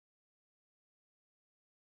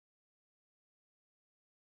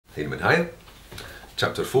Heinemann Higher,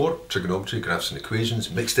 Chapter 4, Trigonometry, Graphs and Equations,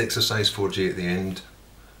 mixed exercise 4J at the end,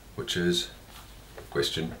 which is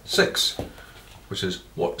question 6, which is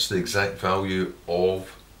what's the exact value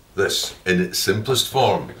of this in its simplest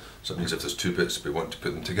form? So that means if there's two bits, we want to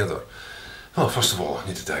put them together. Well, first of all, I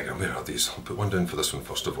need a diagram. Where are these? I'll put one down for this one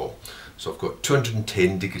first of all. So I've got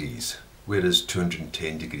 210 degrees. Where is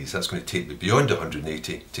 210 degrees? That's going to take me beyond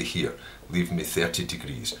 180 to here, leaving me 30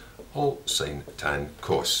 degrees. All sine, tan,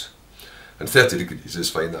 cos. And 30 degrees is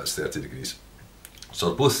fine, that's 30 degrees. So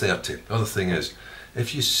they're both 30. The other thing is,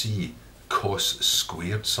 if you see cos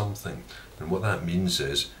squared something, then what that means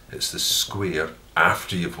is it's the square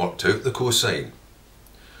after you've worked out the cosine.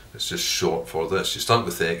 It's just short for this. You start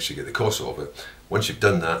with x, you get the cos of it. Once you've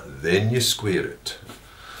done that, then you square it.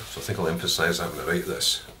 So I think I'll emphasise that when I write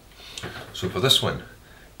this. So for this one,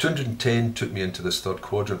 210 took me into this third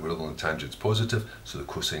quadrant where the tangent's positive, so the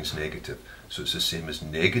cosine's negative. So it's the same as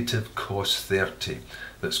negative cos 30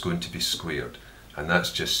 that's going to be squared. And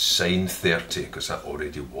that's just sine 30, because that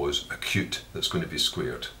already was acute that's going to be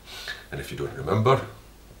squared. And if you don't remember,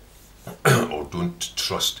 or don't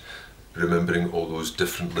trust remembering all those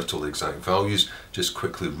different little exact values, just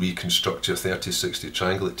quickly reconstruct your 30-60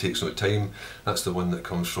 triangle. It takes no time. That's the one that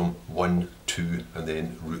comes from 1, 2 and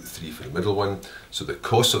then root 3 for the middle one. So the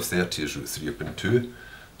cos of 30 is root 3 upon 2.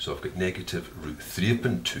 So I've got negative root 3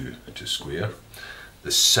 upon 2 to square.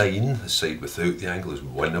 The sine, the side without the angle, is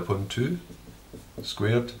 1 upon 2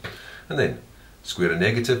 squared. And then square a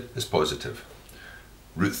negative is positive.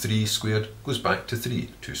 Root 3 squared goes back to 3.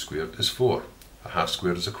 2 squared is 4. A half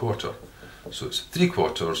squared is a quarter. So it's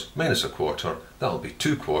 3/4 minus a quarter. That'll be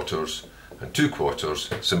 2/4. And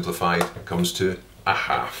 2/4 simplified comes to a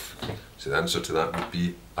half. So the answer to that would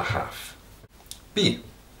be a half. B.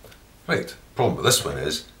 Right. Problem with this one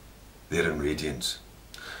is they're in radians.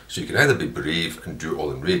 So you can either be brave and do it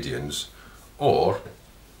all in radians, or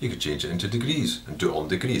you could change it into degrees and do it all in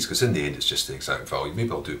degrees, because in the end it's just the exact value. Maybe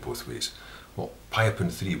I'll do it both ways. Well, pi upon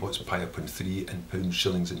 3, what's pi upon 3 in pounds,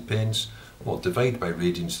 shillings and pence? Well, divide by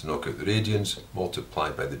radians to knock out the radians, multiply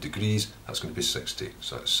by the degrees, that's going to be 60.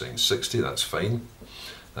 So that's sine 60, that's fine.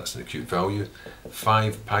 That's an acute value.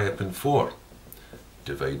 5 pi upon 4.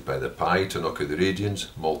 Divide by the pi to knock out the radians,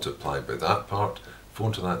 multiply by that part. 4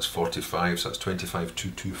 into that's 45, so that's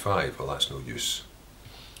 25,225. Well, that's no use.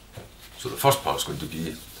 So the first part's going to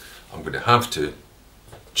be, I'm going to have to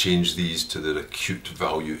change these to their acute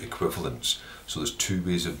value equivalents. So there's two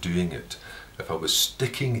ways of doing it. If I was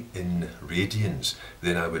sticking in radians,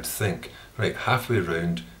 then I would think, right, halfway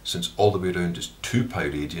round, since all the way around is 2 pi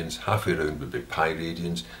radians, halfway round would be pi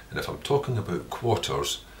radians, and if I'm talking about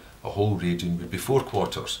quarters, a whole radian would be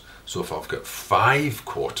 4/4. So if I've got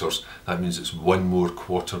 5/4, that means it's one more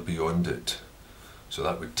quarter beyond it. So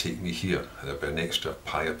that would take me here, and there'd be an extra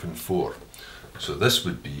pi upon 4. So this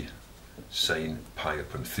would be sine pi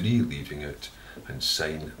upon 3, leaving it, and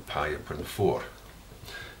sine pi upon 4.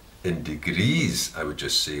 In degrees, I would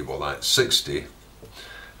just say, well, that's 60,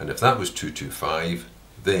 and if that was 225,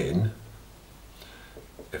 then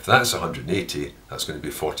if that's 180, that's going to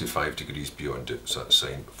be 45 degrees beyond it, so that's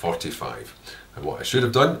sine 45. And what I should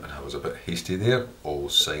have done, and I was a bit hasty there, all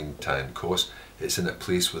sine, tan, cos, it's in a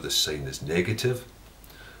place where the sign is negative,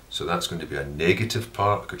 so that's going to be a negative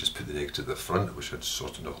part. I could just put the negative at the front. I wish I'd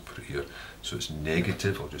sorted it, I'll put it here. So it's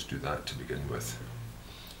negative, I'll just do that to begin with.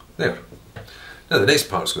 There. Now the next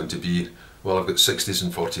part's going to be, well, I've got 60s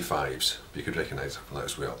and 45s. You could recognise that from that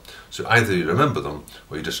as well. So either you remember them,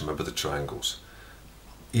 or you just remember the triangles.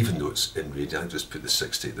 Even though it's in radian, I just put the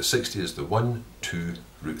 60. The 60 is the 1, 2,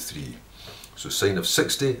 root 3. So sine of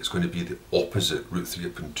 60 is going to be the opposite, root 3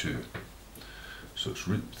 upon 2. So it's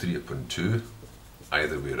root 3 upon 2.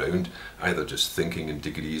 Either way around, either just thinking in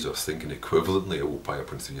degrees or thinking equivalently, oh, pi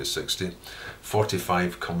upon 3 is 60.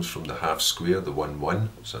 45 comes from the half square, the 1, 1,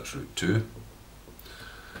 so that's root 2.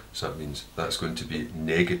 So that means that's going to be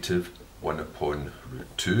negative 1 upon root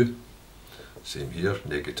 2. Same here,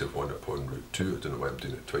 negative 1 upon root 2. I don't know why I'm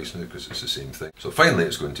doing it twice now, because it's the same thing. So finally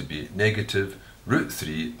it's going to be negative root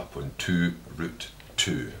 3 upon 2 root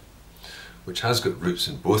 2. Which has got roots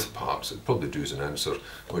in both parts. It'd probably do as an answer,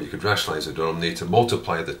 or you could rationalise the denominator,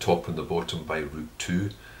 multiply the top and the bottom by root 2,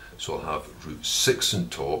 so I'll have root 6 on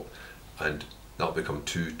top, and that'll become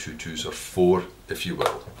 2, 2 2s are 4, if you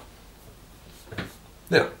will.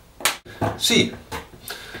 There. C.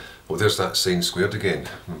 Well, there's that sine squared again.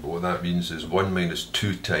 Remember what that means is 1 minus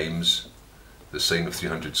 2 times the sine of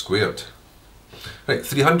 300 squared. Right,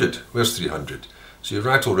 300. Where's 300? So you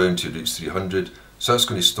rattle round till you reach 300. So that's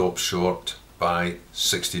going to stop short by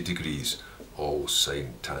 60 degrees. all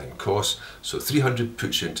sine, tan, cos. So 300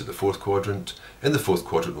 puts you into the fourth quadrant. In the fourth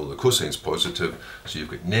quadrant, all the cosine's positive, so you've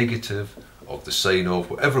got negative of the sine of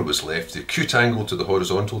whatever was left, the acute angle to the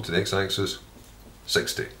horizontal, to the x-axis,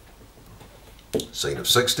 60. Sine of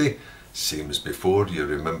 60, same as before, you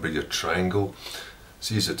remember your triangle.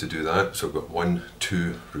 It's easier to do that, so I've got 1,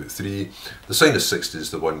 2, root 3. The sine of 60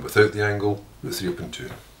 is the one without the angle, root 3 upon 2.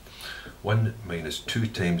 1 minus 2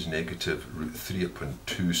 times negative root 3 upon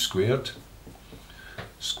 2 squared.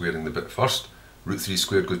 Squaring the bit first. Root 3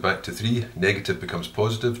 squared goes back to 3, negative becomes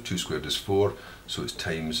positive, 2 squared is 4, so it's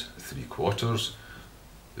times 3/4.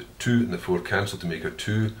 The 2 and the 4 cancel to make a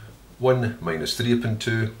 2. 1 minus 3 upon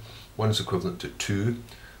 2, 1 is equivalent to 2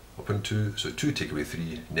 upon 2, so 2 take away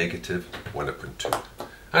 3, negative 1 upon 2.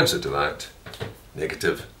 Answer to that,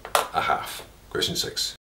 negative 1/2. Question 6.